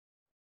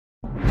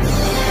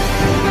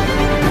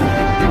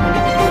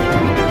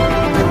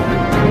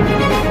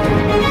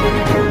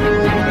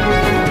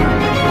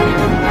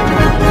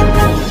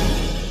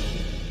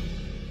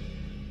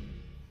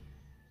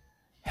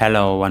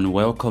Hello and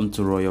welcome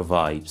to Royal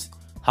Vibes.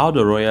 How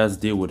the royals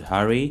deal with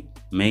Harry,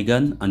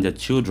 Meghan and their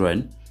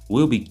children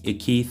will be a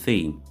key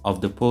theme of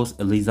the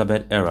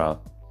post-Elizabeth era,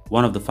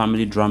 one of the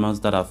family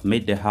dramas that have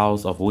made the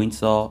House of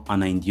Windsor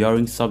an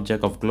enduring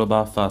subject of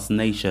global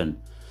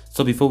fascination.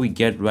 So before we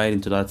get right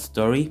into that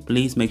story,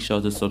 please make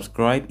sure to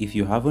subscribe if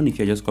you haven't. If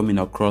you're just coming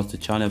across the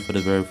channel for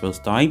the very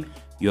first time,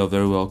 you are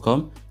very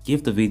welcome.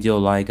 Give the video a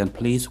like and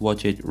please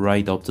watch it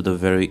right up to the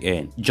very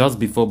end. Just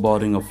before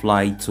boarding a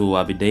flight to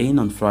Aberdeen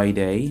on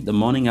Friday, the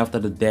morning after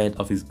the death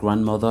of his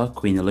grandmother,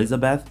 Queen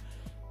Elizabeth,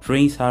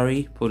 Prince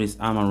Harry put his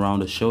arm around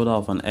the shoulder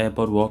of an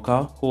airport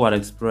worker who had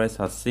expressed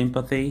her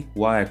sympathy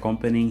while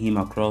accompanying him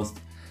across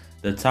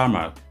the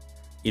tarmac.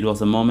 It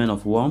was a moment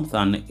of warmth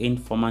and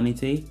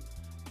informality,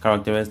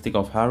 characteristic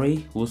of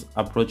Harry, whose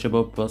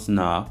approachable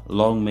persona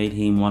long made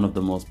him one of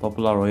the most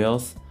popular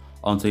royals,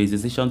 until his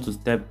decision to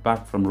step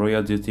back from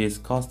royal duties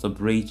caused a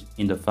breach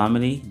in the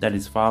family that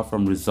is far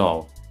from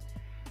resolved.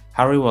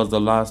 Harry was the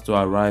last to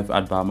arrive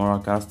at Balmoral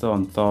Castle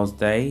on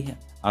Thursday,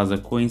 as the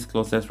Queen's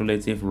closest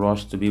relative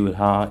rushed to be with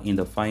her in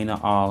the final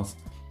hours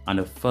and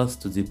the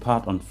first to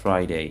depart on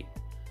Friday,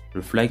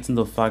 reflecting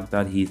the fact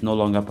that he is no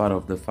longer part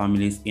of the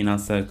family's inner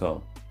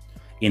circle.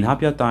 In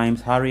happier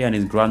times, Harry and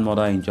his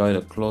grandmother enjoyed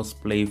a close,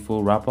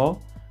 playful rapport,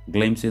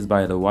 glimpses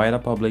by the wider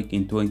public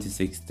in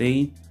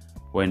 2016,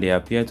 when they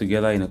appeared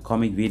together in a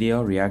comic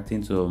video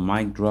reacting to a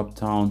mic drop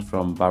taunt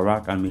from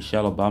Barack and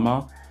Michelle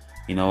Obama,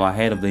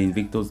 ahead of the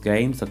Invictus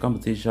Games, a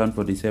competition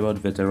for disabled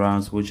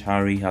veterans which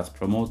Harry has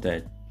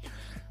promoted.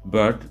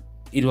 But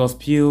it was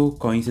pure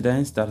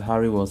coincidence that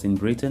Harry was in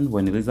Britain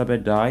when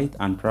Elizabeth died,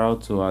 and prior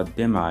to her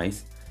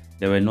demise,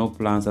 there were no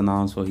plans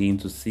announced for him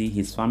to see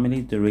his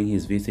family during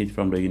his visit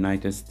from the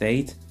United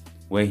States,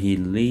 where he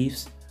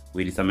lives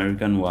with his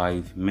American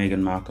wife,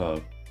 Meghan Markle.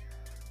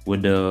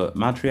 With the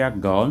matriarch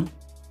gone,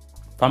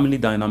 family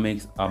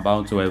dynamics are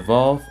bound to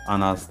evolve,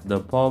 and as the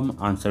pomp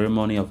and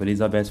ceremony of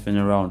Elizabeth's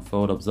funeral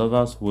unfold,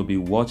 observers will be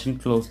watching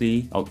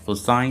closely out for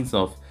signs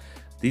of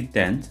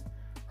detent.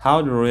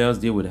 How the royals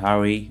deal with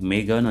Harry,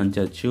 Meghan and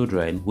their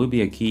children will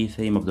be a key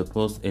theme of the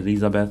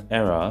post-Elizabeth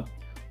era,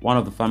 one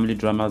of the family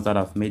dramas that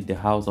have made the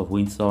House of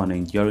Windsor an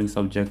enduring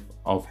subject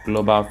of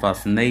global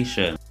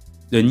fascination.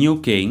 The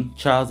new king,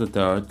 Charles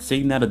III,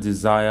 signaled a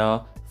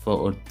desire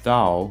for a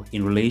thaw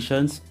in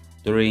relations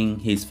during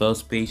his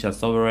first speech as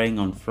sovereign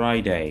on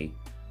Friday.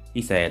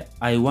 He said,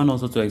 "I want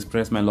also to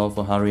express my love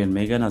for Harry and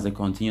Meghan as they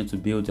continue to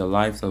build their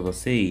lives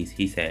overseas,"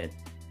 he said.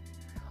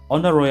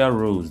 Under royal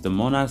rules, the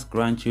monarch's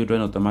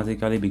grandchildren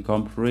automatically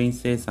become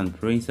princes and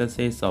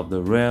princesses of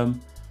the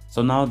realm,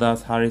 so now that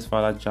Harry's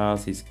father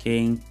Charles is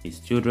king, his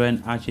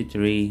children Archie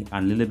III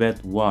and Lilibet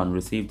I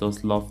received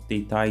those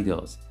lofty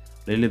titles.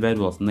 Lilibet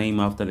was named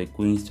after the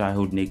Queen's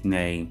childhood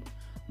nickname,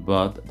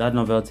 but that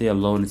novelty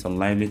alone is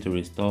unlikely to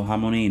restore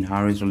harmony in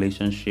Harry's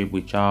relationship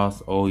with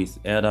Charles or his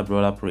elder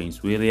brother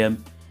Prince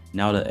William,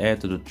 now the heir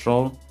to the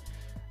throne.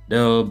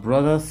 The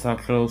brothers are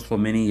close for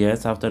many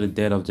years after the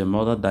death of their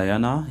mother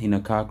Diana in a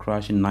car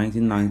crash in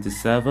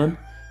 1997,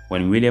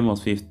 when William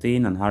was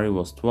 15 and Harry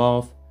was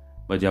 12,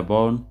 but their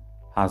bond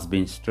has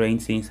been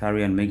strained since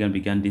Harry and Meghan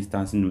began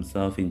distancing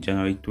themselves in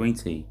January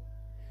 20.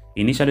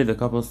 Initially, the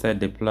couple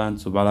said they planned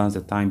to balance the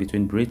time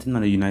between Britain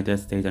and the United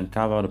States and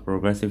carve out a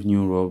progressive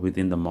new role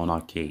within the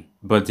monarchy.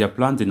 But their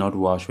plan did not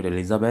wash with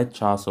Elizabeth,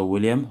 Charles or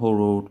William, who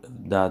ruled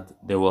that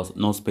there was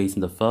no space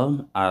in the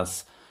firm,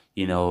 as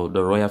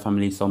the royal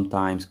family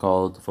sometimes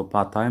called for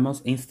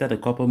part-timers. Instead, the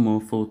couple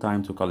moved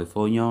full-time to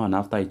California, and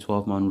after a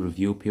 12-month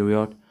review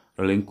period,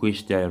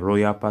 relinquished their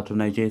royal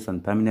patronages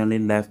and permanently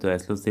left the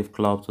exclusive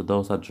club to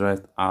those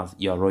addressed as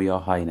Your Royal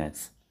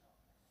Highness.